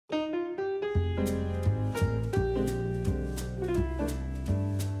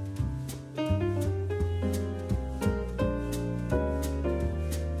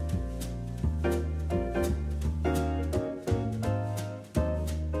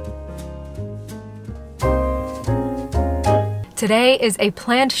Today is a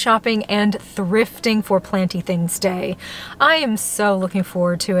plant shopping and thrifting for planty things day. I am so looking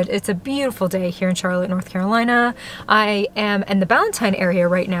forward to it. It's a beautiful day here in Charlotte, North Carolina. I am in the Ballantyne area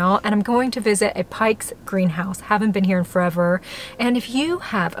right now and I'm going to visit a Pike's greenhouse. Haven't been here in forever. And if you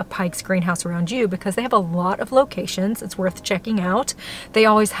have a Pike's greenhouse around you, because they have a lot of locations, it's worth checking out. They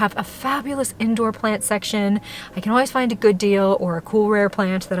always have a fabulous indoor plant section. I can always find a good deal or a cool rare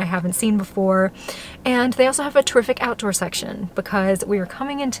plant that I haven't seen before. And they also have a terrific outdoor section, because we are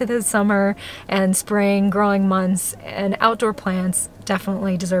coming into the summer and spring growing months, and outdoor plants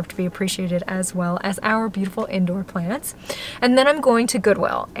definitely deserve to be appreciated as well as our beautiful indoor plants. And then I'm going to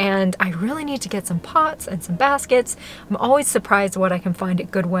Goodwill, and I really need to get some pots and some baskets. I'm always surprised what I can find at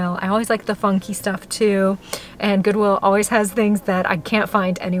Goodwill. I always like the funky stuff too, and Goodwill always has things that I can't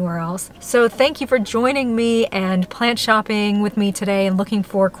find anywhere else. So thank you for joining me and plant shopping with me today and looking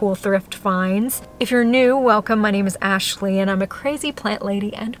for cool thrift finds. If you're new, welcome. My name is Ashley and I'm a crazy plant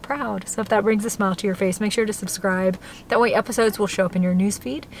lady and proud. So if that brings a smile to your face, make sure to subscribe. That way episodes will show up in your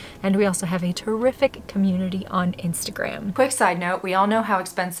newsfeed. And we also have a terrific community on Instagram. Quick side note, we all know how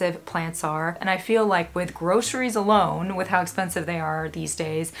expensive plants are, and I feel like with groceries alone, with how expensive they are these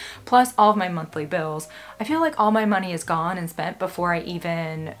days, plus all of my monthly bills, I feel like all my money is gone and spent before I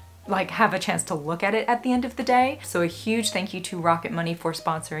even have a chance to look at it at the end of the day. So a huge thank you to Rocket Money for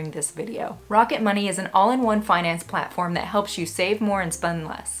sponsoring this video. Rocket Money is an all-in-one finance platform that helps you save more and spend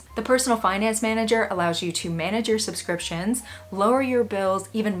less. The Personal Finance Manager allows you to manage your subscriptions, lower your bills,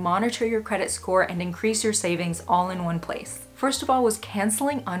 even monitor your credit score, and increase your savings all in one place. First of all was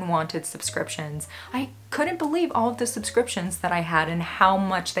canceling unwanted subscriptions. I couldn't believe all of the subscriptions that I had and how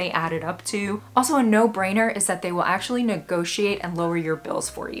much they added up to. Also, a no-brainer is that they will actually negotiate and lower your bills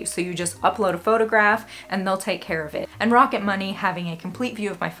for you. So you just upload a photograph and they'll take care of it. And Rocket Money, having a complete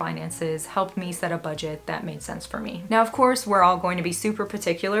view of my finances, helped me set a budget that made sense for me. Now, of course, we're all going to be super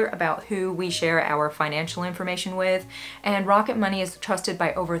particular about who we share our financial information with, and Rocket Money is trusted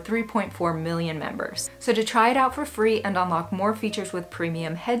by over 3.4 million members. So to try it out for free and unlock more features with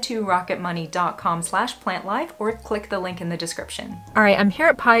premium, head to rocketmoney.com/plantlife or click the link in the description. All right, I'm here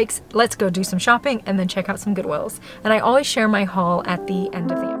at Pike's. Let's go do some shopping and then check out some Goodwills. And I always share my haul at the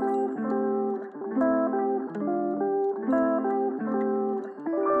end of the episode.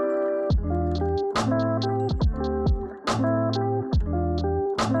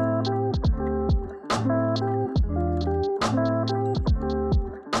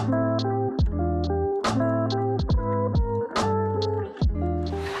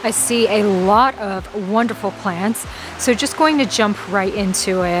 I see a lot of wonderful plants, so just going to jump right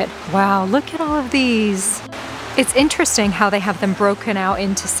into it. Wow, look at all of these. It's interesting how they have them broken out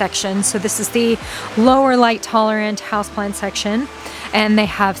into sections. So this is the lower light tolerant houseplant section, and they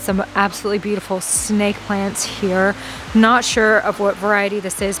have some absolutely beautiful snake plants here. Not sure of what variety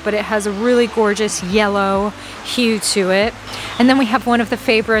this is, but it has a really gorgeous yellow hue to it. And then we have one of the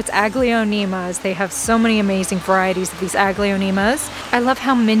favorites, Aglaonemas. They have so many amazing varieties of these Aglaonemas. I love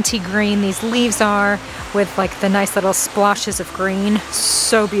how minty green these leaves are with like the nice little splashes of green.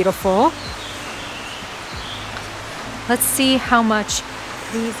 So beautiful. Let's see how much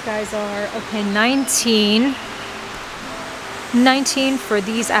these guys are. Okay, 19 for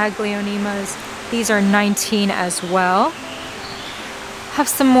these Aglaonemas. These are 19 as well. Have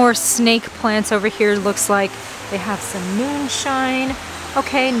some more snake plants over here. Looks like they have some moonshine.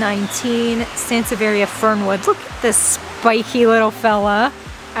 Okay, 19. Sansevieria fernwood. Look at this spiky little fella.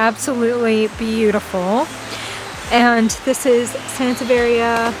 Absolutely beautiful. And this is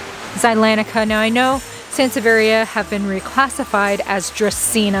Sansevieria xylanica. Now I know Sansevieria have been reclassified as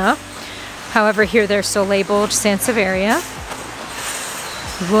Dracaena. However, here they're still labeled Sansevieria.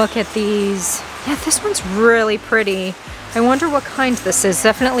 Look at these. Yeah, this one's really pretty. I wonder what kind this is.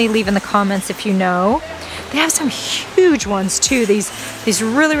 Definitely leave in the comments if you know. They have some huge ones too. These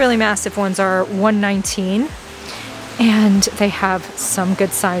really, really massive ones are $119. And they have some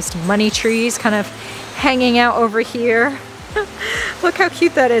good sized money trees kind of hanging out over here. Look how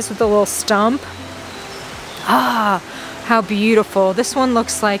cute that is with the little stump. Ah, how beautiful. This one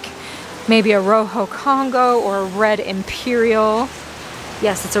looks like maybe a Rojo Congo or a Red Imperial.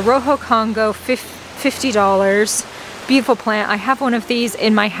 Yes, it's a Rojo Congo, $50. Beautiful plant. I have one of these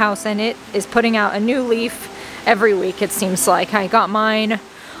in my house and it is putting out a new leaf every week, it seems like. I got mine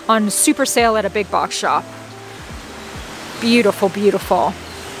on super sale at a big box shop. Beautiful, beautiful.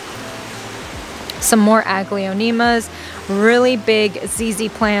 Some more Aglaonemas, really big ZZ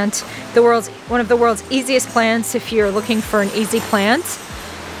plant. One of the world's easiest plants if you're looking for an easy plant.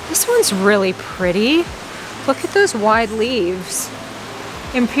 This one's really pretty. Look at those wide leaves.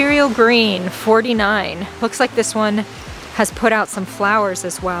 Imperial green, 49. Looks like this one has put out some flowers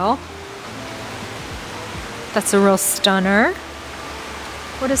as well. That's a real stunner.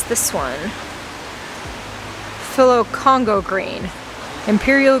 What is this one? Philo Congo green.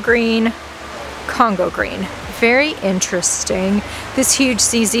 Imperial green, Congo green. Very interesting. This huge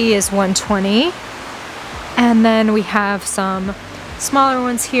ZZ is 120. And then we have some smaller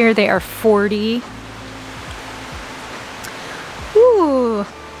ones here. They are 40. Ooh,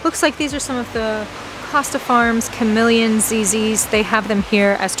 looks like these are some of the Costa Farms Chameleon ZZs. They have them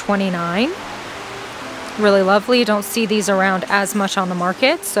here as 29. Really lovely. Don't see these around as much on the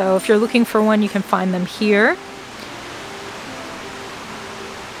market. So if you're looking for one, you can find them here.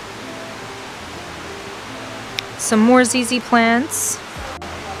 Some more ZZ plants.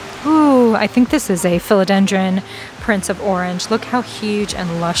 Ooh, I think this is a philodendron Prince of Orange. Look how huge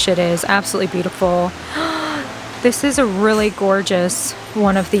and lush it is. Absolutely beautiful. This is a really gorgeous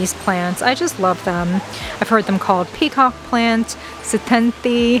one of these plants. I just love them. I've heard them called peacock plant,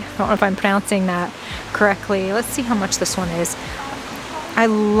 Setenthi. I don't know if I'm pronouncing that correctly. Let's see how much this one is. I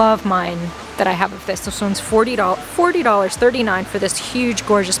love mine that I have of this. This one's $40, $39 for this huge,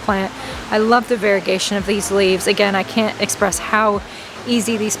 gorgeous plant. I love the variegation of these leaves. Again, I can't express how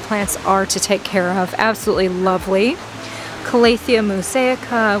easy these plants are to take care of. Absolutely lovely. Calathea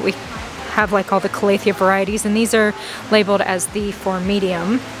mosaica. We have like all the Calathea varieties, and these are labeled as the for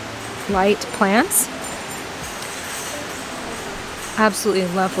medium light plants. Absolutely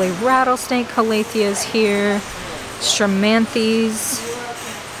lovely rattlesnake Calatheas here. Stramanthes.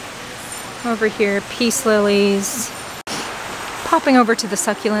 Over here, peace lilies. Popping over to the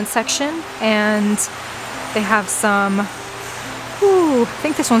succulent section, and they have some, ooh, I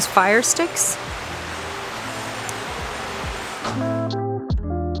think this one's fire sticks.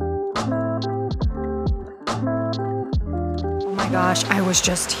 Oh my gosh, I was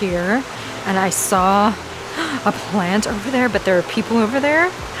just here and I saw a plant over there, but there are people over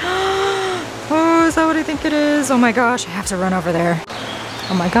there. Oh, is that what I think it is? Oh my gosh, I have to run over there.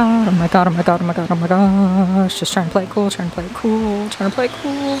 Oh my god, oh my god, oh my god, oh my god, oh my gosh. Just trying to play it cool, trying to play it cool, trying to play it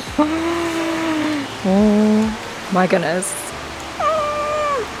cool. Oh my goodness.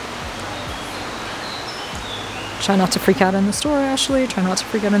 Try not to freak out in the store, Ashley. Try not to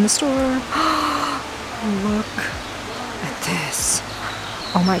freak out in the store. Look at this.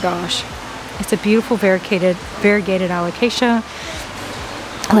 Oh my gosh. It's a beautiful variegated Alocasia.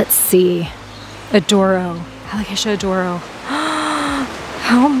 Let's see. Adoro. Alocasia Adoro.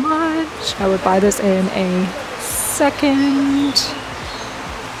 How much? I would buy this in a second.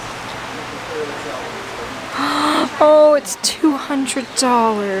 Oh, it's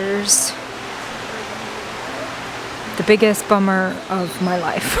 $200. The biggest bummer of my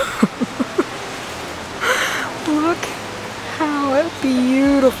life. Look how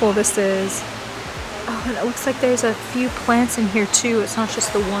beautiful this is. Oh, and it looks like there's a few plants in here too. It's not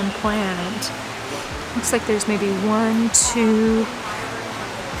just the one plant. Looks like there's maybe 1, 2,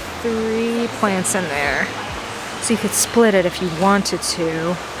 3 plants in there. So you could split it if you wanted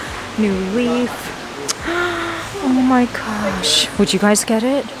to. New leaf. Oh my gosh. Would you guys get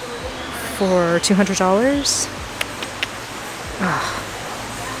it for $200?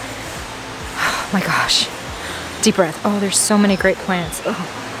 Oh my gosh. Deep breath. Oh, there's so many great plants. Oh,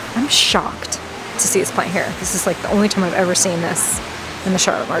 I'm shocked to see this plant here. This is like the only time I've ever seen this in the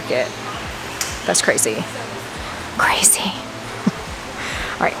Charlotte market. That's crazy. Crazy.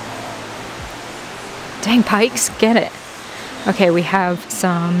 All right. Dang, Pikes, get it. Okay, we have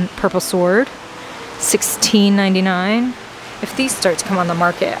some purple sword, $16.99. If these start to come on the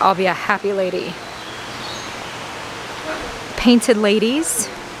market, I'll be a happy lady. Painted ladies.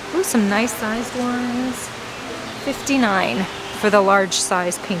 Ooh, some nice sized ones. $59 for the large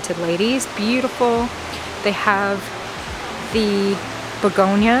size painted ladies. Beautiful. They have the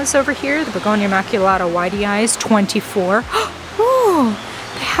begonias over here, the Begonia maculata whitey eyes, $24. Oh,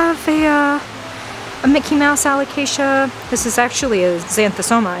 they have a Mickey Mouse Alocasia. This is actually a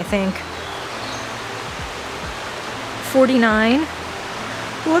Xanthosoma, I think. $49.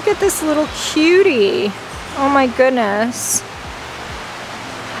 Look at this little cutie. Oh my goodness.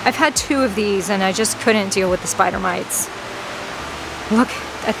 I've had 2 of these and I just couldn't deal with the spider mites. Look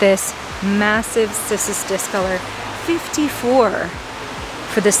at this massive Cissus discolor. $54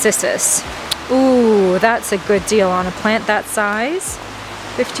 for the Cissus. Ooh, that's a good deal on a plant that size.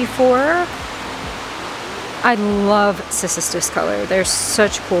 $54. I love Cissus discolor. They're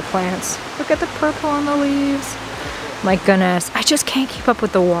such cool plants. Look Look at the purple on the leaves. My goodness, I just can't keep up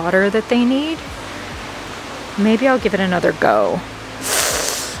with the water that they need. Maybe I'll give it another go.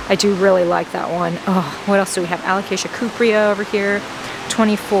 I do really like that one. Oh, what else do we have? Alocasia cuprea over here,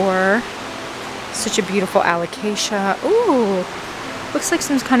 24. Such a beautiful alocasia. Ooh, looks like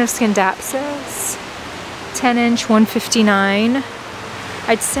some kind of scindapsus. 10-inch, 159.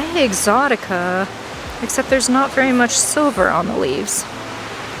 I'd say exotica, except there's not very much silver on the leaves.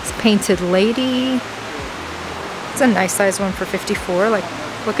 It's painted lady. It's a nice size one for 54. Like,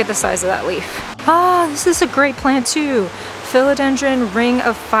 look at the size of that leaf. Ah, this is a great plant too. Philodendron Ring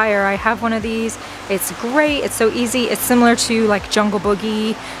of Fire. I have one of these. It's great. It's so easy. It's similar to like Jungle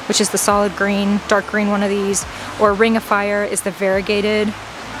Boogie, which is the solid green, dark green one of these. Or Ring of Fire is the variegated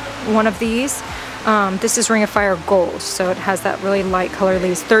one of these. This is Ring of Fire Gold, so it has that really light color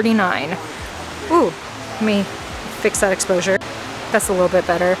leaves. 39. Ooh, let me fix that exposure. That's a little bit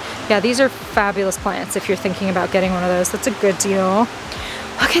better. Yeah, these are fabulous plants if you're thinking about getting one of those. That's a good deal.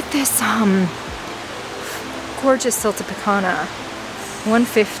 Look at this gorgeous Siltepecana.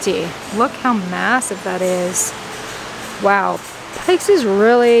 150. Look how massive that is. Wow. Pikes is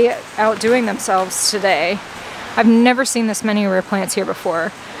really outdoing themselves today. I've never seen this many rare plants here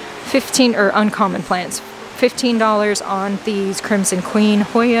before. 15, or uncommon plants. $15 on these Crimson Queen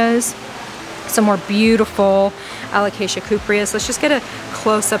Hoyas. Some more beautiful Alocasia cupreas. Let's just get a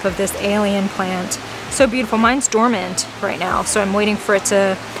close-up of this alien plant. So beautiful. Mine's dormant right now, so I'm waiting for it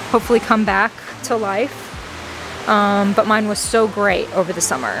to hopefully come back to life. But mine was so great over the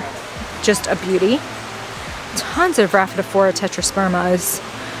summer. Just a beauty. Tons of Rhaphidophora tetraspermas.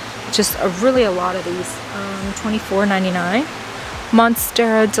 Just really a lot of these. $24.99.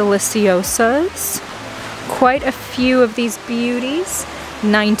 Monstera deliciosas. Quite a few of these beauties.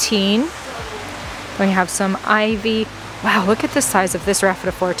 $19. We have some ivy. Wow, look at the size of this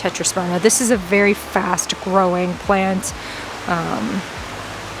Rhaphidophora tetrasperma. This is a very fast growing plant. I'm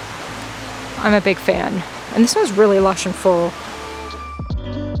a big fan. And this one's really lush and full.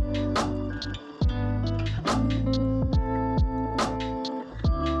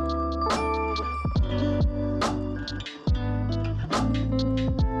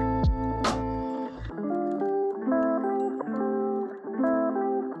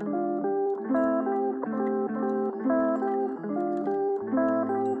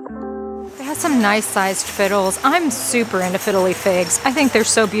 They have some nice sized fiddles. I'm super into fiddly figs. I think they're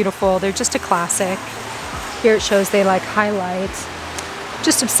so beautiful. They're just a classic. Here it shows they like highlight.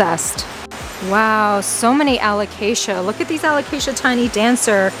 Just obsessed. Wow, so many Alocasia. Look at these Alocasia Tiny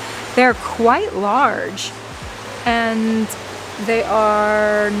Dancer. They're quite large. And they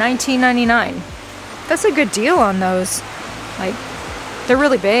are $19.99. That's a good deal on those. Like, they're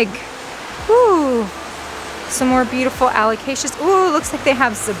really big. Ooh. Some more beautiful Alocasias. Ooh, looks like they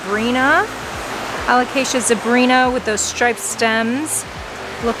have Zebrina. Alocasia Zebrina with those striped stems.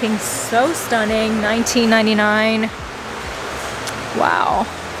 Looking so stunning. $19.99. Wow.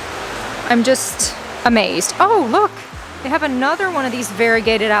 I'm just amazed. Oh, look. They have another one of these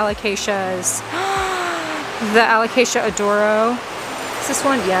variegated Alocasias. The Alocasia Adoro. Is this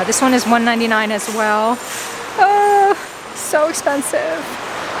one? Yeah, this one is $1.99 as well. Oh, so expensive,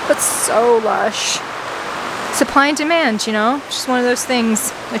 but so lush. Supply and demand, you know? Just one of those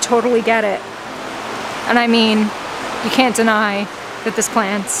things. I totally get it. And I mean, you can't deny that this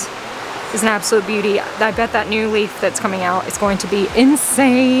plant is an absolute beauty. I bet that new leaf that's coming out is going to be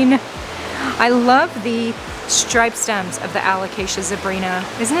insane. I love the striped stems of the Alocasia Zebrina.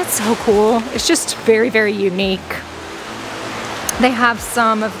 Isn't it so cool? It's just very, very unique. They have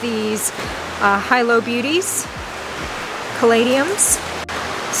some of these high-low beauties, caladiums,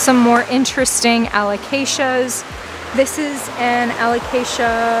 some more interesting Alocasias. This is an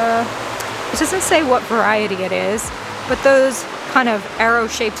Alocasia, it doesn't say what variety it is, but those kind of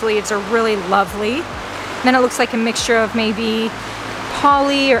arrow-shaped leaves are really lovely. And then it looks like a mixture of maybe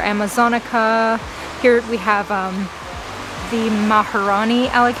Polly or Amazonica. Here we have the Maharani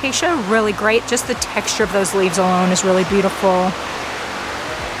Alocasia, really great. Just the texture of those leaves alone is really beautiful.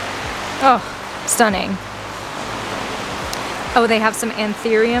 Oh, stunning. Oh, they have some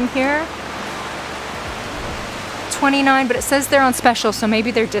Anthurium here. $29, but it says they're on special, so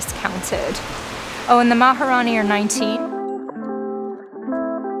maybe they're discounted. Oh, and the Maharani are $19.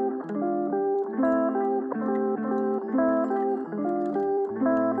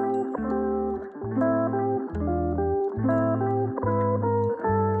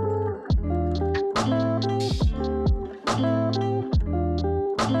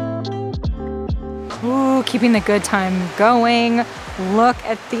 Ooh, keeping the good time going. Look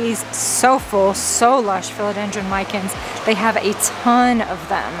at these, so full, so lush philodendron lichens. They have a ton of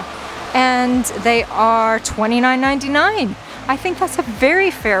them. and they are $29.99. I think that's a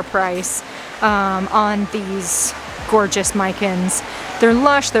very fair price on these gorgeous micans. They're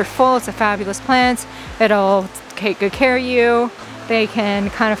lush, they're full, it's a fabulous plant. It'll take good care of you. They can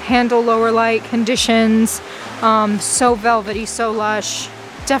kind of handle lower light conditions. So velvety, so lush.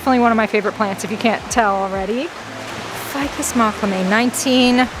 Definitely one of my favorite plants if you can't tell already. Ficus macrame,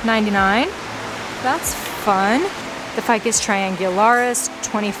 $19.99. That's fun. The Ficus triangularis,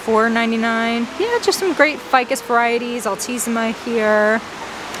 $24.99. Yeah, just some great ficus varieties. Altissima here.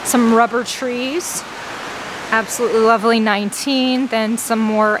 Some rubber trees. Absolutely lovely, $19. Then some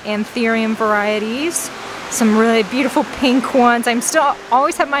more anthurium varieties. Some really beautiful pink ones. I'm still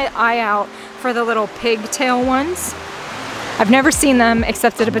always have my eye out for the little pigtail ones. I've never seen them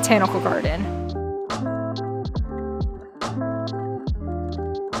except at a botanical garden.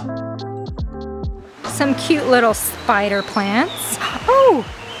 Some cute little spider plants. Oh,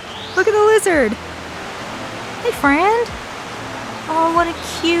 look at the lizard. Hey, friend. Oh, what a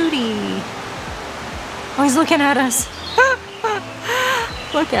cutie. Oh, he's looking at us.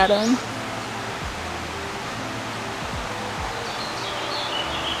 Look at him.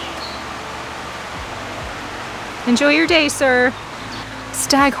 Enjoy your day, sir.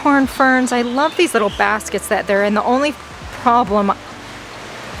 Staghorn ferns. I love these little baskets that they're in. The only problem,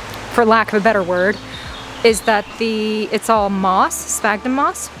 for lack of a better word, is that it's all moss, sphagnum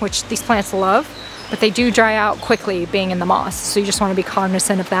moss, which these plants love, but they do dry out quickly being in the moss, so you just want to be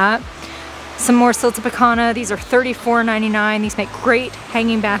cognizant of that. Some more Siltepecana. These are $34.99. These make great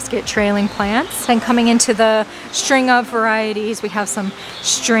hanging basket trailing plants. And coming into the string of varieties, we have some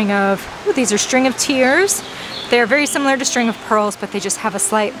string of, these are string of tears. They're very similar to string of pearls, but they just have a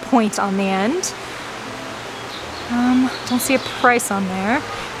slight point on the end. Don't see a price on there.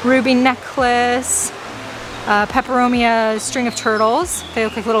 Ruby necklace. Peperomia string of turtles. They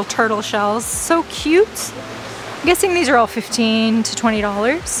look like little turtle shells. So cute. I'm guessing these are all $15 to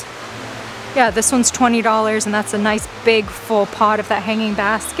 $20. Yeah, this one's $20, and that's a nice big full pot of that hanging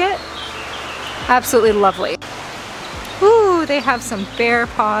basket. Absolutely lovely. Ooh, they have some bear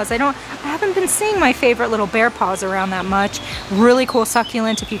paws. I haven't been seeing my favorite little bear paws around that much. Really cool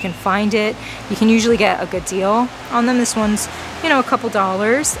succulent if you can find it. You can usually get a good deal on them. This one's, you know, a couple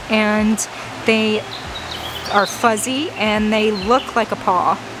dollars, and they are fuzzy and they look like a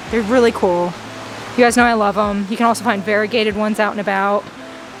paw. They're really cool. You guys know I love them. You can also find variegated ones out and about.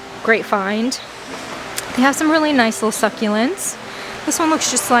 Great find. They have some really nice little succulents. This one looks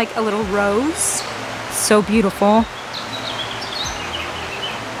just like a little rose. So beautiful.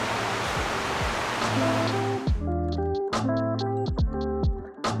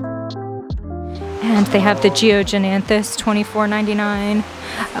 And they have the Geogenanthus, $24.99.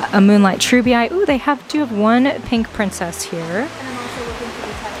 A Moonlight Trubii. Ooh, they do have one pink princess here.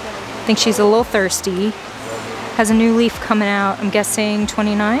 I think she's a little thirsty. Has a new leaf coming out, I'm guessing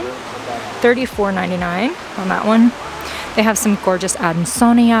 $29? $34.99 on that one. They have some gorgeous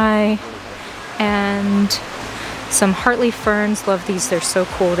Adansonii and some heartleaf ferns. Love these, they're so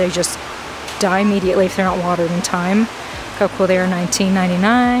cool. They just die immediately if they're not watered in time. Look how cool they are,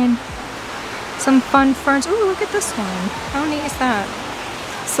 $19.99. Some fun ferns. Ooh, look at this one. How neat is that?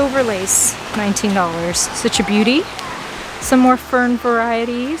 Silver lace, $19. Such a beauty. Some more fern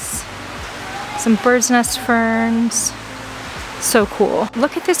varieties. Some bird's nest ferns. So cool.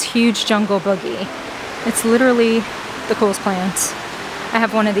 Look at this huge jungle boogie. It's literally the coolest plant. I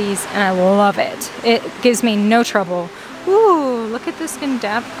have one of these and I love it. It gives me no trouble. Ooh, look at this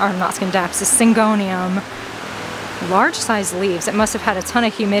Scindapsus, Syngonium. Large size leaves. It must have had a ton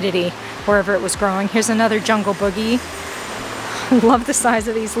of humidity wherever it was growing. Here's another jungle boogie. Love the size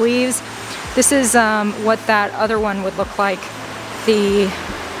of these leaves. This is what that other one would look like. The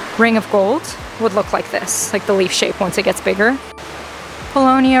ring of gold would look like this, like the leaf shape once it gets bigger.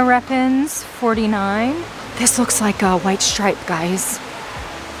 Polonia repens, $49. This looks like a white stripe, guys.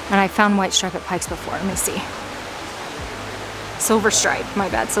 And I found white stripe at Pike's before. Let me see. Silver stripe, my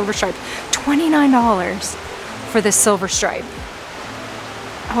bad, silver stripe. $29 for this silver stripe.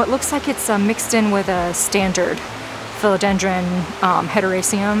 Oh, it looks like it's mixed in with a standard philodendron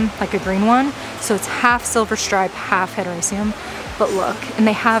heteroecium, like a green one. So it's half silver stripe, half heteroecium. But look, and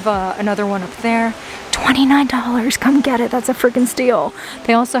they have another one up there. $29, come get it, that's a freaking steal.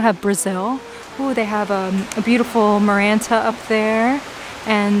 They also have Brazil. Ooh, they have a beautiful Maranta up there.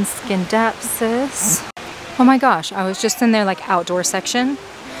 And Scindapsus. Oh my gosh, I was just in their like outdoor section.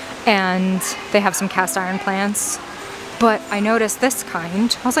 And they have some cast iron plants. But I noticed this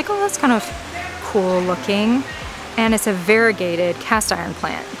kind. I was like, oh, that's kind of cool looking. And it's a variegated cast iron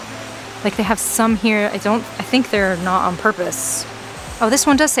plant. Like they have some here, I think they're not on purpose. Oh, this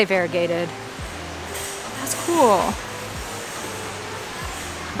one does say variegated. That's cool.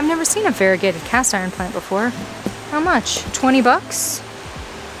 I've never seen a variegated cast iron plant before. How much? 20 bucks?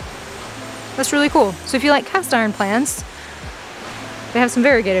 That's really cool. So if you like cast iron plants, they have some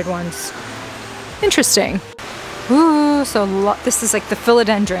variegated ones. Interesting. Ooh, so this is like the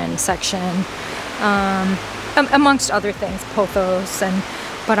philodendron section. Amongst other things, pothos,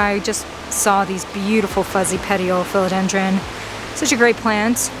 but I just saw these beautiful fuzzy petiole philodendron. Such a great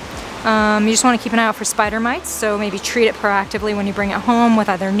plant. You just want to keep an eye out for spider mites, so maybe treat it proactively when you bring it home with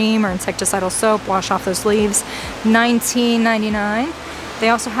either neem or insecticidal soap. Wash off those leaves. $19.99. They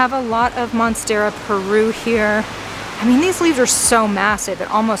also have a lot of Monstera Peru here. I mean, these leaves are so massive, it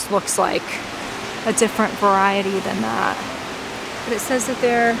almost looks like a different variety than that. But it says that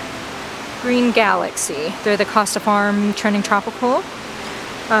they're Green Galaxy. They're the Costa Farm Trending Tropical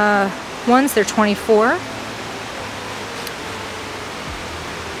ones. They're 24.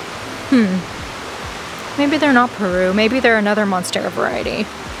 Maybe they're not Peru. Maybe they're another Monstera variety.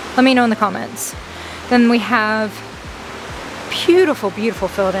 Let me know in the comments. Then we have beautiful, beautiful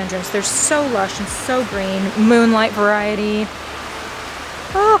philodendrons. They're so lush and so green. Moonlight variety.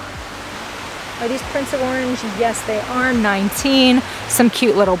 Oh, are these Prince of Orange? Yes, they are. 19. Some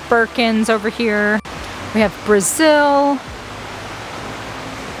cute little Birkins over here. We have Brazil.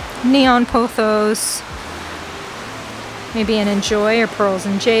 Neon pothos. Maybe an Enjoy or Pearls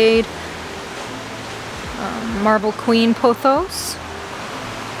and Jade. Marble Queen pothos.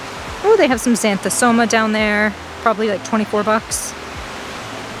 Oh, they have some Xanthosoma down there. Probably like 24 bucks.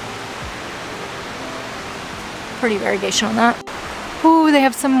 Pretty variegation on that. Oh, they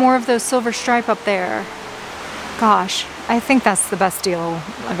have some more of those silver stripe up there. Gosh, I think that's the best deal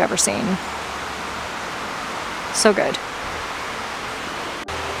I've ever seen. So good.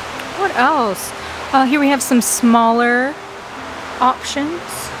 What else? Here we have some smaller options.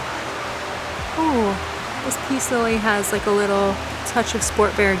 Oh, this peace lily has like a little touch of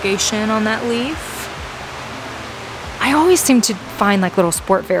sport variegation on that leaf. I always seem to find like little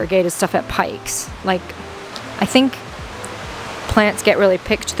sport variegated stuff at Pike's. Like, I think plants get really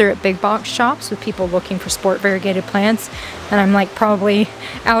picked through at big box shops with people looking for sport variegated plants, and I'm like probably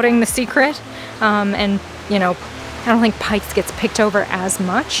outing the secret. And you know, I don't think Pike's gets picked over as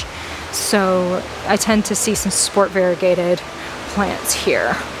much, so I tend to see some sport variegated plants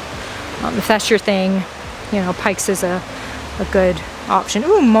here. If that's your thing, you know, Pike's is a good option.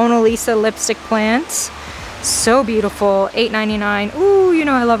 Ooh, Mona Lisa lipstick plants. So beautiful. $8.99. Ooh, you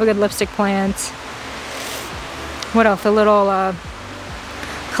know I love a good lipstick plant. What else? A little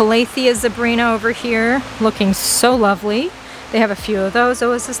Calathea zebrina over here. Looking so lovely. They have a few of those.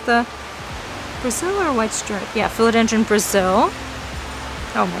 Oh, is this the Brazil or white stripe? Yeah, philodendron Brazil.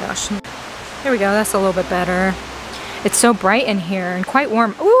 Oh my gosh. There we go. That's a little bit better. It's so bright in here and quite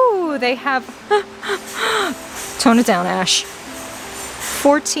warm. Ooh, they have... Tone it down, Ash.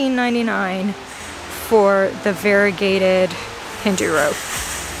 $14.99 for the variegated Hindu rose.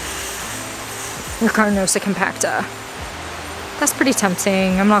 Or Carnosa compacta. That's pretty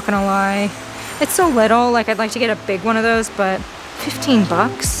tempting, I'm not gonna lie. It's so little, like I'd like to get a big one of those, but 15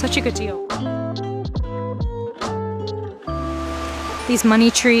 bucks, such a good deal. These money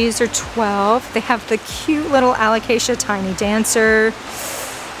trees are 12. They have the cute little Alocasia tiny dancer.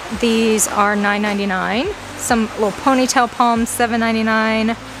 These are $9.99. Some little ponytail palms,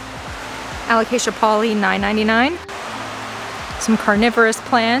 $7.99. Alocasia poly, $9.99. Some carnivorous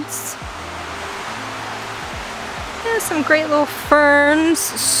plants. Yeah, some great little ferns,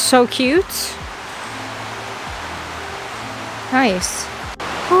 so cute. Nice.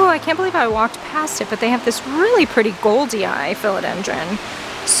 Oh, I can't believe I walked past it, but they have this really pretty goldie eye philodendron.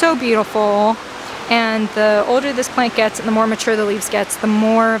 So beautiful. And the older this plant gets and the more mature the leaves gets, the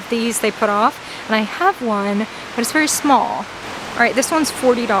more of these they put off. And I have one, but it's very small. All right, this one's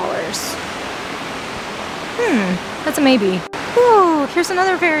 $40. That's a maybe. Ooh, here's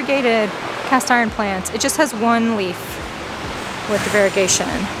another variegated cast iron plant. It just has one leaf with the variegation.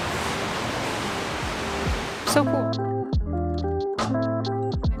 So cool.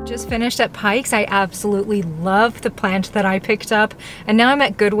 Just finished at Pike's. I absolutely love the plant that I picked up, and now I'm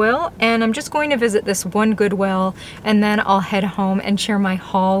at Goodwill, and I'm just going to visit this one Goodwill, and then I'll head home and share my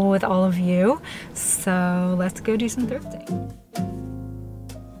haul with all of you. So let's go do some thrifting.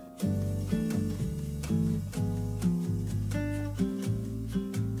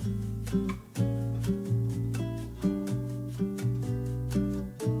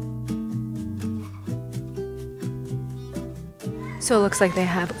 So it looks like they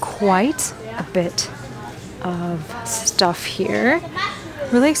have quite a bit of stuff here.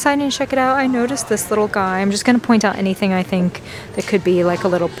 Really excited to check it out. I noticed this little guy. I'm just going to point out anything I think that could be like a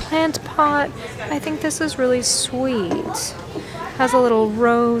little plant pot. I think this is really sweet. Has a little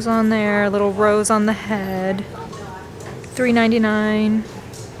rose on there, a little rose on the head. $3.99.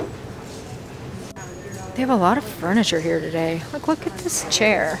 They have a lot of furniture here today. Like, look at this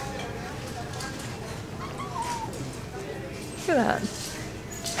chair. Look at that.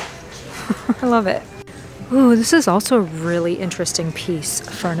 I love it. Ooh, this is also a really interesting piece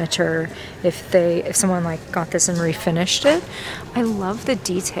of furniture if someone like got this and refinished it. I love the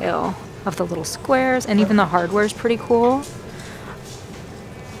detail of the little squares, and even the hardware is pretty cool.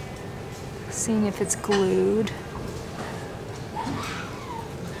 Seeing if it's glued.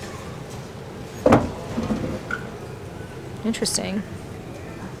 Interesting.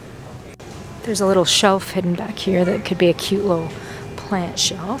 There's a little shelf hidden back here that could be a cute little plant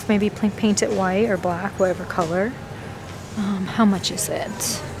shelf. Maybe paint it white or black, whatever color. How much is it?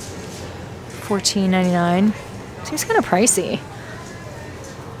 $14.99. Seems kind of pricey.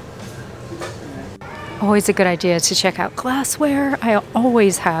 Always a good idea to check out glassware. I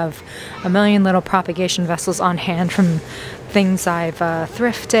always have a million little propagation vessels on hand from things I've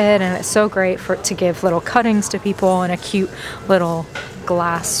thrifted, and it's so great to give little cuttings to people and a cute little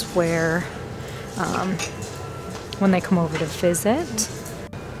glassware when they come over to visit.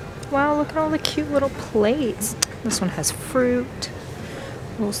 Wow, look at all the cute little plates. This one has fruit,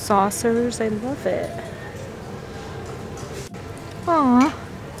 little saucers. I love it. Aw,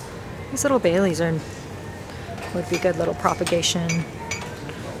 these little Baileys would be good little propagation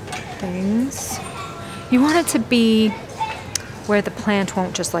things. You want it to be where the plant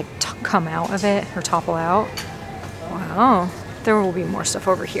won't just like come out of it or topple out. Wow, there will be more stuff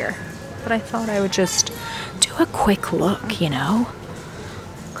over here, but I thought I would just do a quick look, you know?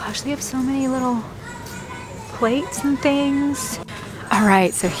 Gosh, they have so many little plates and things. All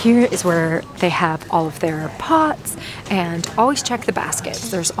right, so here is where they have all of their pots, and always check the baskets.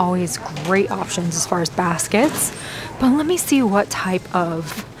 There's always great options as far as baskets, but let me see what type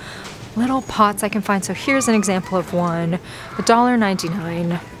of little pots I can find. So here's an example of one,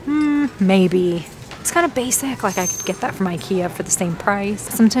 $1.99, maybe. It's kind of basic, like I could get that from IKEA for the same price.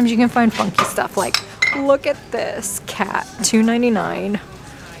 Sometimes you can find funky stuff like, look at this cat, $2.99.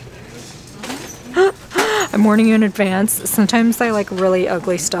 I'm warning you in advance. Sometimes I like really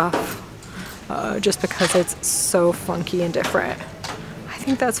ugly stuff just because it's so funky and different. I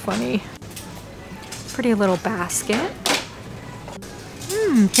think that's funny. Pretty little basket.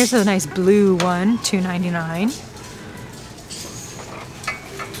 Here's a nice blue one, $2.99.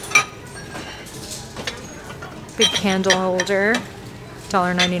 Big candle holder,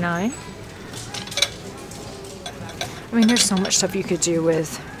 $1.99. I mean, there's so much stuff you could do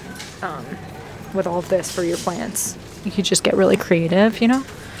with all of this for your plants. You could just get really creative, you know?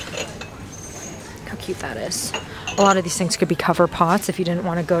 How cute that is. A lot of these things could be cover pots if you didn't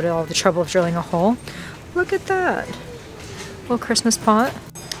want to go to all the trouble of drilling a hole. Look at that. Little Christmas pot.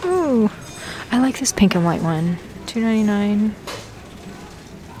 Ooh, I like this pink and white one. $2.99.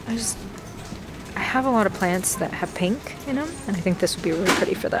 I have a lot of plants that have pink in them, and I think this would be really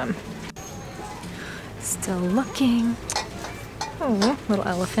pretty for them. Still looking. Oh, little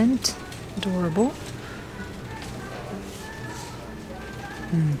elephant. Adorable.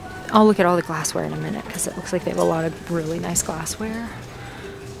 I'll look at all the glassware in a minute because it looks like they have a lot of really nice glassware.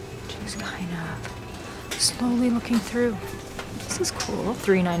 Just kind of slowly looking through. This is cool.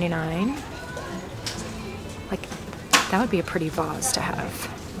 $3.99. Like, that would be a pretty vase to have.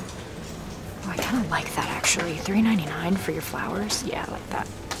 Oh, I kind of like that actually. $3.99 for your flowers. Yeah, I like that.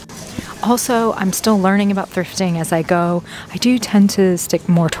 Also, I'm still learning about thrifting as I go. I do tend to stick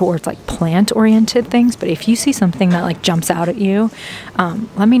more towards like plant-oriented things, but if you see something that like jumps out at you,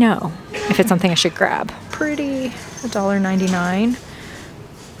 let me know if it's something I should grab. Pretty, $1.99.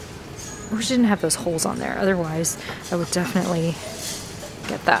 I wish it didn't have those holes on there. Otherwise, I would definitely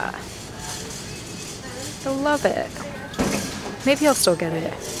get that. I love it. Maybe I'll still get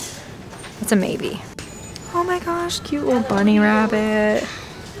it. It's a maybe. Oh my gosh, cute little bunny rabbit.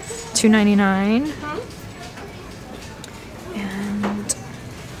 $2.99. And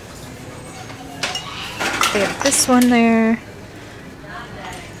they have this one there.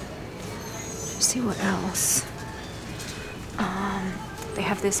 Let's see what else. They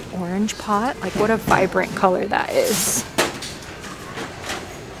have this orange pot. Like, what a vibrant color that is.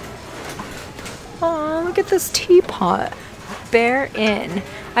 Oh, look at this teapot. Bear in.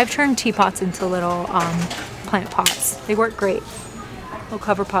 I've turned teapots into little plant pots. They work great. Little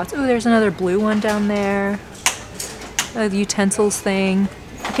cover pots. Ooh, there's another blue one down there. The utensils thing.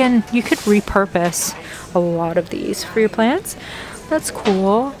 Again, you could repurpose a lot of these for your plants. That's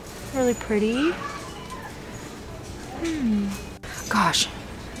cool. Really pretty. Gosh,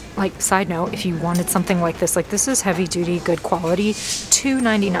 like side note, if you wanted something like this is heavy duty, good quality,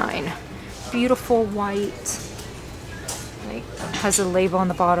 $2.99. Beautiful white. Like, has a label on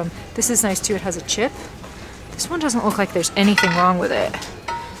the bottom. This is nice too, it has a chip. This one doesn't look like there's anything wrong with it.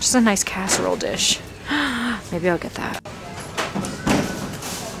 Just a nice casserole dish. Maybe I'll get that.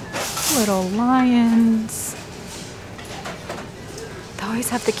 Little lions. They always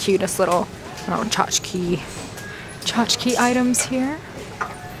have the cutest little, tchotchke items here.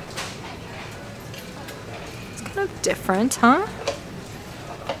 It's kind of different, huh?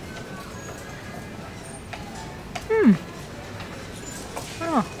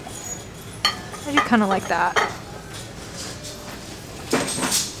 Oh, I do kind of like that.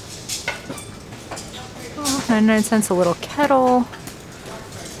 Oh, 99 cents a little kettle.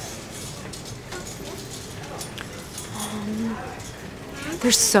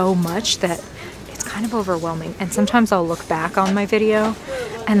 There's so much that it's kind of overwhelming, and sometimes I'll look back on my video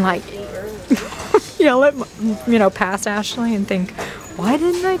and like yell at past Ashley and think, why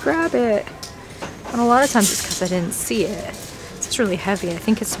didn't I grab it? And a lot of times it's because I didn't see it. It's really heavy. I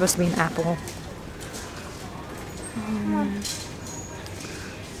think it's supposed to be an apple.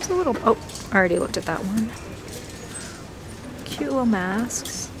 There's a little, oh, I already looked at that one. Cute little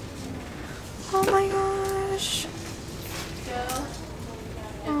masks. Oh my gosh.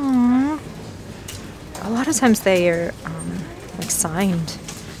 Aww. A lot of times they are like signed.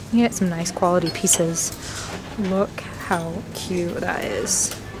 You get some nice quality pieces. Look how cute that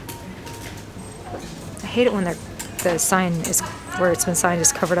is. I hate it when the sign is where it's been signed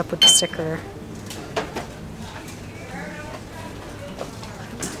is covered up with the sticker.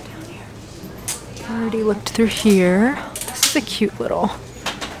 I already looked through here. This is a cute little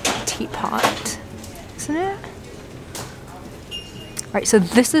teapot, isn't it? Alright, so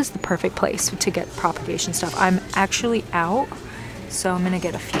this is the perfect place to get propagation stuff. I'm actually out, so I'm gonna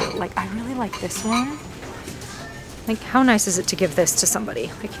get a few. Like, I really like this one. Like, how nice is it to give this to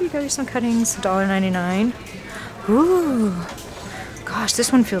somebody? Like, here you go, here's some cuttings, $1.99. Ooh, gosh,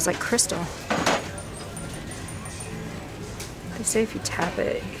 this one feels like crystal. They say if you tap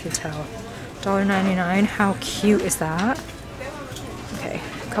it, you can tell. $1.99, how cute is that? Okay,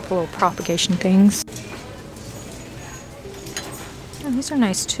 a couple of propagation things. Oh, these are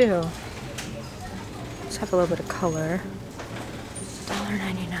nice too. Just have a little bit of color.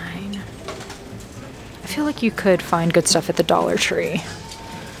 $1.99. I feel like you could find good stuff at the Dollar Tree,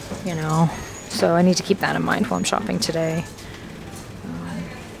 you know, so I need to keep that in mind while I'm shopping today.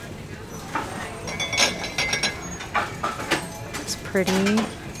 It's pretty.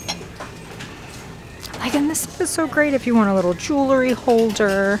 Like, and this is so great if you want a little jewelry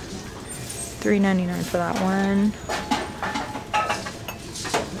holder. $3.99 for that one.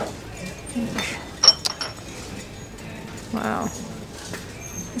 Wow.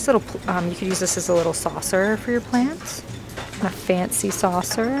 This little, you could use this as a little saucer for your plants. And a fancy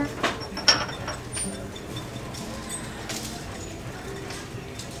saucer.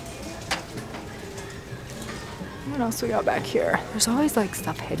 What else we got back here? There's always like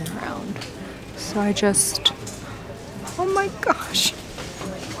stuff hidden around. So I just, oh my gosh.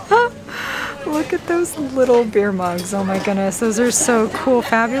 Look at those little beer mugs. Oh my goodness, those are so cool.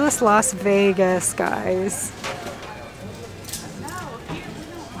 Fabulous Las Vegas, guys.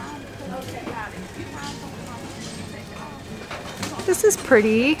 This is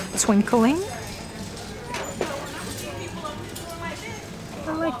pretty, twinkling.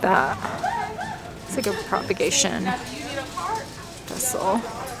 I like that. It's like a propagation vessel.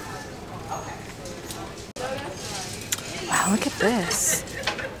 Wow, look at this.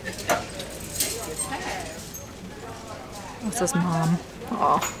 What's this, Mom?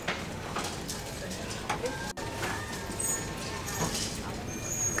 Oh.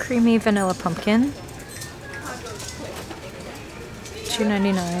 Creamy vanilla pumpkin.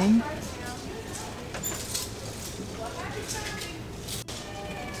 $2.99.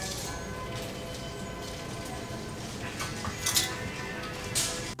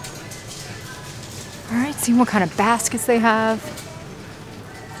 Alright, seeing what kind of baskets they have.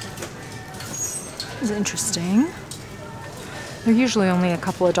 This is interesting. They're usually only a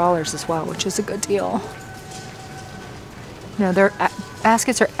couple of dollars as well, which is a good deal. You know, their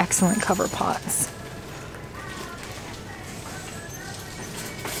baskets are excellent cover pots.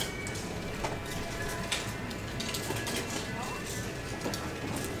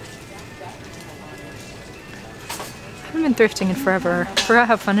 I haven't been thrifting in forever. Forgot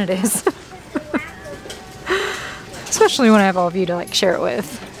how fun it is. Especially when I have all of you to like share it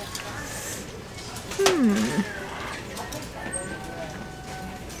with.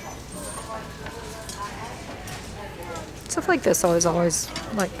 like this is always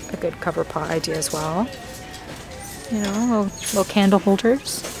like a good cover pot idea as well. You know, little candle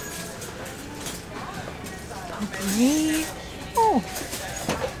holders. Potpourri. Oh.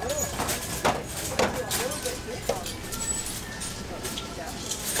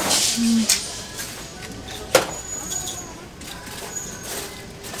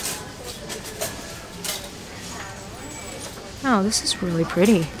 Oh, this is really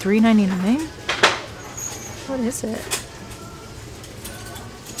pretty. $3.99? What is it?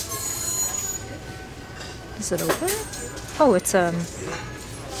 Is it open? Oh, it's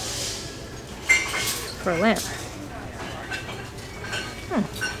for a lamp.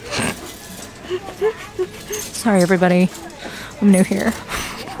 Sorry everybody, I'm new here.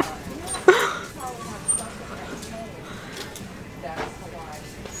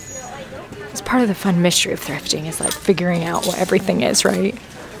 It's part of the fun mystery of thrifting is like figuring out what everything is, right?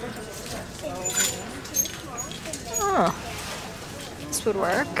 Oh, this would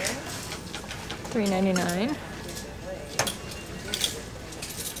work. $3.99.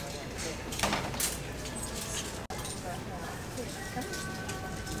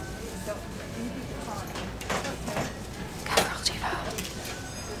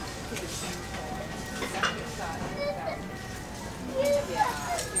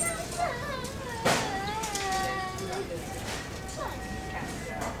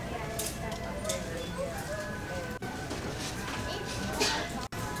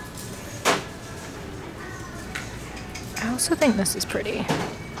 I also think this is pretty.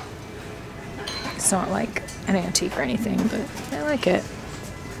 It's not like an antique or anything, but I like it.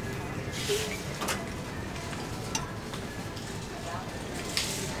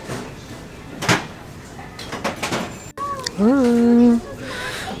 Ooh,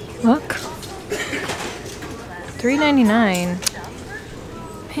 look.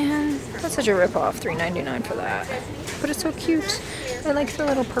 $3.99. Man, that's such a rip-off, $3.99 for that. But it's so cute. I like the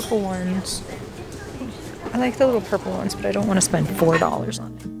little purple ones. I like the little purple ones, but I don't want to spend $4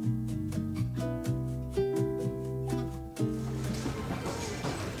 on it.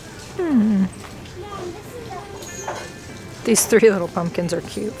 These 3 little pumpkins are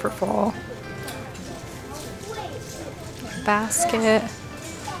cute for fall. Basket.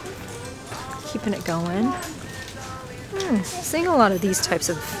 Keeping it going. Seeing a lot of these types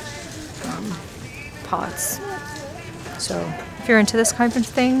of pots. So if you're into this kind of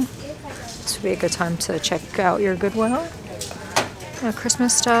thing, this would be a good time to check out your Goodwill.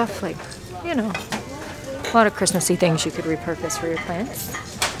 Christmas stuff, like, you know, a lot of Christmassy things you could repurpose for your plants.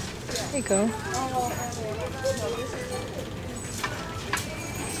 There you go.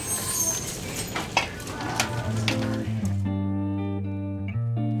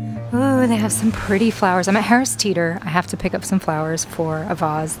 Oh, they have some pretty flowers. I'm at Harris Teeter. I have to pick up some flowers for a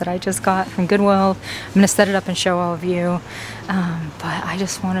vase that I just got from Goodwill. I'm going to set it up and show all of you. But I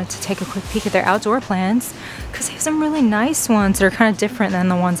just wanted to take a quick peek at their outdoor plants because they have some really nice ones that are kind of different than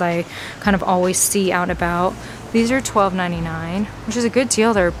the ones I kind of always see out and about. These are $12.99, which is a good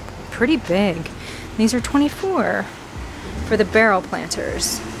deal. They're pretty big. These are $24 for the barrel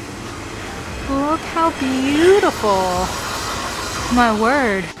planters. Look how beautiful. My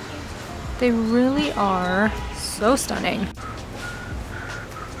word. They really are so stunning.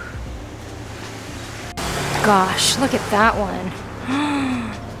 Gosh, look at that one.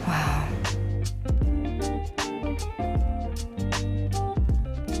 Wow.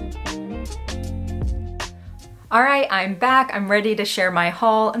 All right, I'm back. I'm ready to share my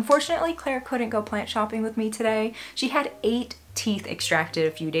haul. Unfortunately, Claire couldn't go plant shopping with me today. She had 8 teeth extracted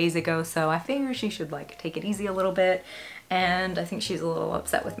a few days ago, so I figured she should like take it easy a little bit. And I think she's a little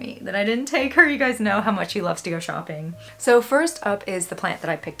upset with me that I didn't take her. You guys know how much she loves to go shopping. So first up is the plant that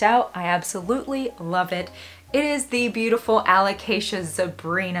I picked out. I absolutely love it. It is the beautiful Alocasia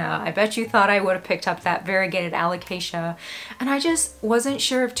Zebrina. I bet you thought I would have picked up that variegated Alocasia, and I just wasn't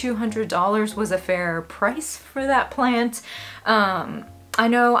sure if $200 was a fair price for that plant. I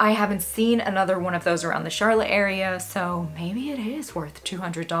know I haven't seen another one of those around the Charlotte area, so maybe it is worth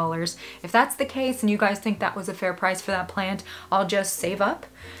 $200. If that's the case and you guys think that was a fair price for that plant, I'll just save up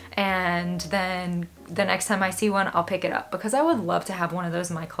and then the next time I see one, I'll pick it up because I would love to have one of those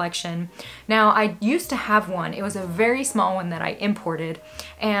in my collection. Now, I used to have one. It was a very small one that I imported,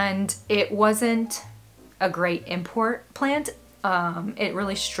 and it wasn't a great import plant. It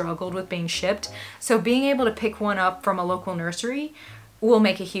really struggled with being shipped. So being able to pick one up from a local nursery will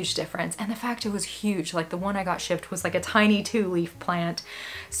make a huge difference. And the fact it was huge, like the one I got shipped was like a tiny 2-leaf plant.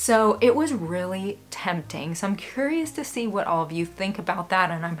 So it was really tempting. So I'm curious to see what all of you think about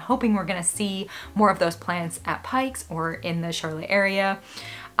that. And I'm hoping we're gonna see more of those plants at Pike's or in the Charlotte area.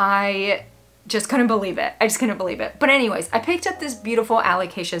 I just couldn't believe it. I just couldn't believe it. But anyways, I picked up this beautiful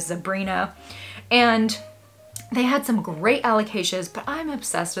Alocasia Zebrina, and they had some great Alocasias, but I'm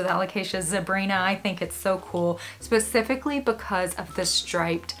obsessed with Alocasia Zebrina. I think it's so cool, specifically because of the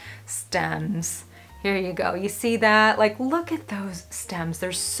striped stems. Here you go. You see that? Like, look at those stems.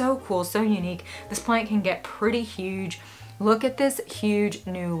 They're so cool, so unique. This plant can get pretty huge. Look at this huge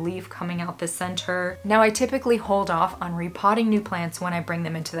new leaf coming out the center. Now, I typically hold off on repotting new plants when I bring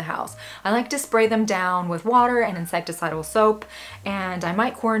them into the house. I like to spray them down with water and insecticidal soap, and I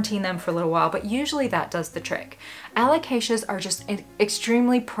might quarantine them for a little while, but usually that does the trick. Alocasias are just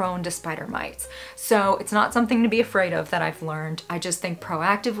extremely prone to spider mites, so it's not something to be afraid of that I've learned. I just think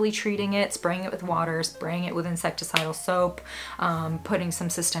proactively treating it, spraying it with water, spraying it with insecticidal soap, putting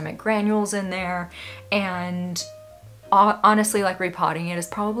some systemic granules in there, and honestly, like, repotting it is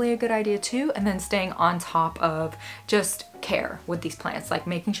probably a good idea too, and then staying on top of just care with these plants, like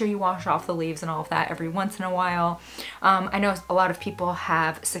making sure you wash off the leaves and all of that every once in a while. I know a lot of people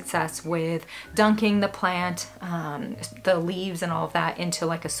have success with dunking the plant, the leaves and all of that into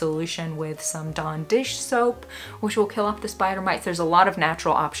like a solution with some Dawn dish soap, which will kill off the spider mites. There's a lot of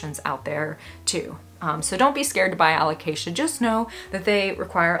natural options out there too. So don't be scared to buy Alocasia. Just know that they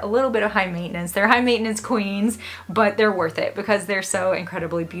require a little bit of high maintenance. They're high maintenance queens, but they're worth it because they're so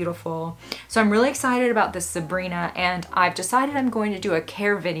incredibly beautiful. So I'm really excited about this Zebrina, and I've decided I'm going to do a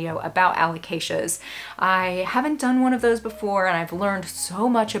care video about Alocasias. I haven't done one of those before, and I've learned so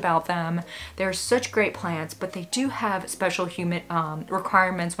much about them. They're such great plants, but they do have special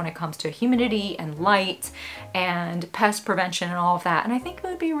requirements when it comes to humidity and light and pest prevention and all of that, and I think it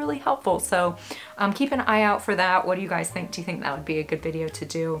would be really helpful. So keep an eye out for that. What do you guys think? Do you think that would be a good video to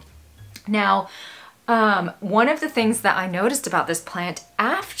do? Now, one of the things that I noticed about this plant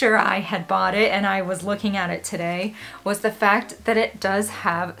after I had bought it and I was looking at it today was the fact that it does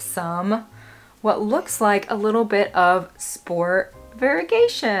have some, what looks like a little bit of sport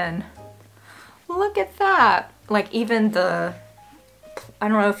variegation. Look at that. Like, even the, I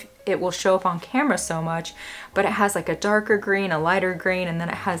don't know if it will show up on camera so much, but it has like a darker green, a lighter green, and then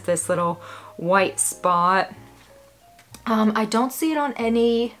it has this little white spot. I don't see it on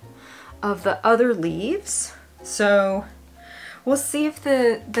any of the other leaves, so we'll see if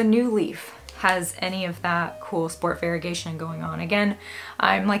the new leaf has any of that cool sport variegation going on. Again,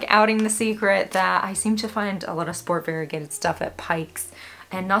 I'm like outing the secret that I seem to find a lot of sport variegated stuff at Pike's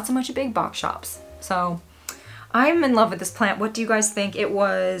and not so much at big box shops. So I'm in love with this plant. What do you guys think? It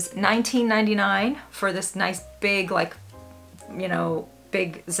was $19.99 for this nice big, like, you know,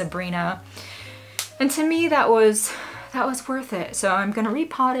 big Zebrina. And to me, that was worth it. So I'm gonna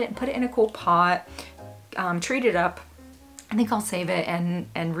repot it and put it in a cool pot, treat it up. I think I'll save it and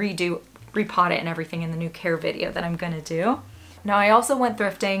repot it and everything in the new care video that I'm gonna do. Now, I also went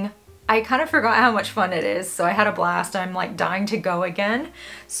thrifting. I kind of forgot how much fun it is, so I had a blast. I'm like dying to go again.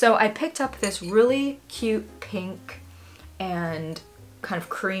 So I picked up this really cute pink and kind of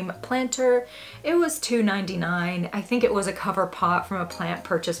cream planter. It was $2.99. I think it was a cover pot from a plant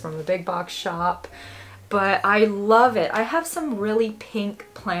purchased from a big box shop, but I love it. I have some really pink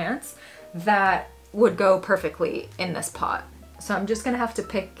plants that would go perfectly in this pot. So I'm just gonna have to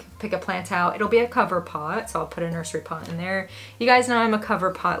pick a plant out. It'll be a cover pot, so I'll put a nursery pot in there. You guys know I'm a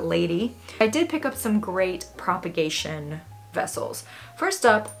cover pot lady. I did pick up some great propagation vessels. First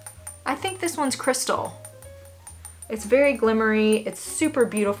up, I think this one's crystal. It's very glimmery, it's super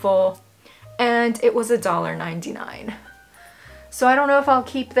beautiful, and it was $1.99. So I don't know if I'll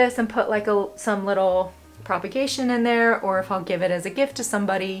keep this and put like some little propagation in there, or if I'll give it as a gift to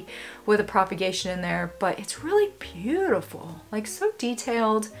somebody with a propagation in there, but it's really beautiful, like so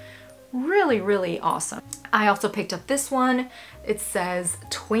detailed, really, really awesome. I also picked up this one. It says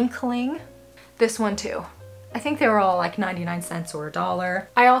Twinkling. This one too. I think they were all like 99 cents or $1.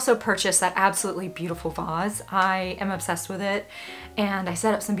 I also purchased that absolutely beautiful vase. I am obsessed with it, and I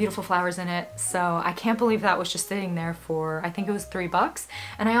set up some beautiful flowers in it, so I can't believe that was just sitting there for, I think it was $3.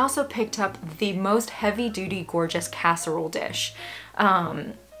 And I also picked up the most heavy-duty gorgeous casserole dish.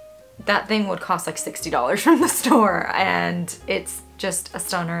 That thing would cost like $60 from the store, and it's just a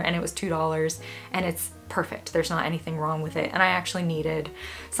stunner, and it was $2, and it's perfect. There's not anything wrong with it, and I actually needed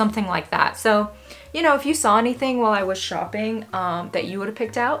something like that. So, you know, if you saw anything while I was shopping that you would have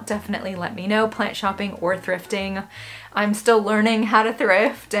picked out, definitely let me know, plant shopping or thrifting. I'm still learning how to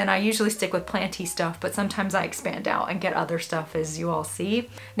thrift, and I usually stick with planty stuff, but sometimes I expand out and get other stuff, as you all see.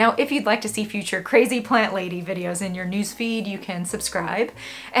 Now, if you'd like to see future crazy plant lady videos in your newsfeed, you can subscribe.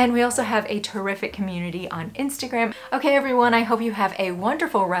 And we also have a terrific community on Instagram. Okay, everyone, I hope you have a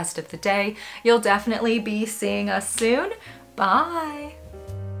wonderful rest of the day. You'll definitely be seeing us soon. Bye.